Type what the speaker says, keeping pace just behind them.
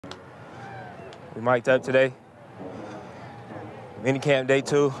We mic'd up today. Minicamp day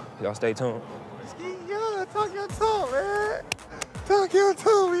 2. Y'all stay tuned. Yeah, talk your talk, man. Talk your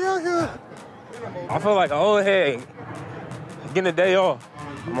talk, we out here. I feel like an old head getting a day off.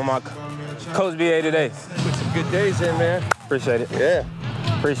 I'm on my Coach BA today. Put some good days in, man. Appreciate it. Yeah.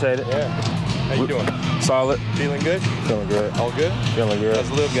 Appreciate it. Yeah. How you doing? Solid. Feeling good? Feeling good. All good? Feeling good. How's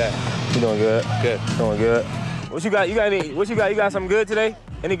the little guy? You doing good? Good. Doing good. What you got? You got any? What you got? You got something good today?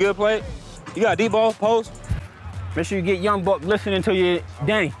 Any good play? You got deep ball, post? Make sure you get Young Buck listening to you,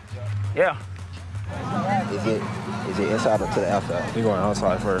 Danny. Yeah. Is it inside or to the outside? We going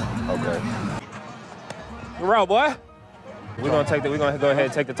outside first. Okay. Good route, boy. We're gonna go ahead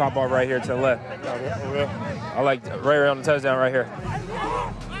and take the top off right here to the left. I like right around the touchdown right here.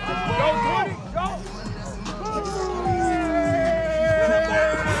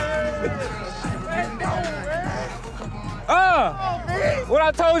 What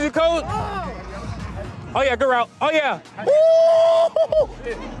I told you, coach. Oh yeah, good route. Oh yeah.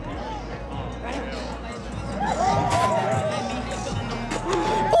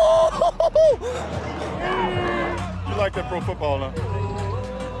 You like that pro football now?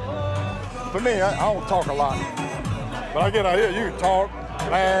 For me, I don't talk a lot. But I get out here, you can talk,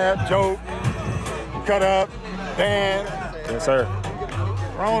 laugh, joke, cut up, dance. Yes, sir.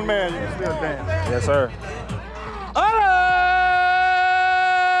 Grown man, you can still dance. Yes, sir.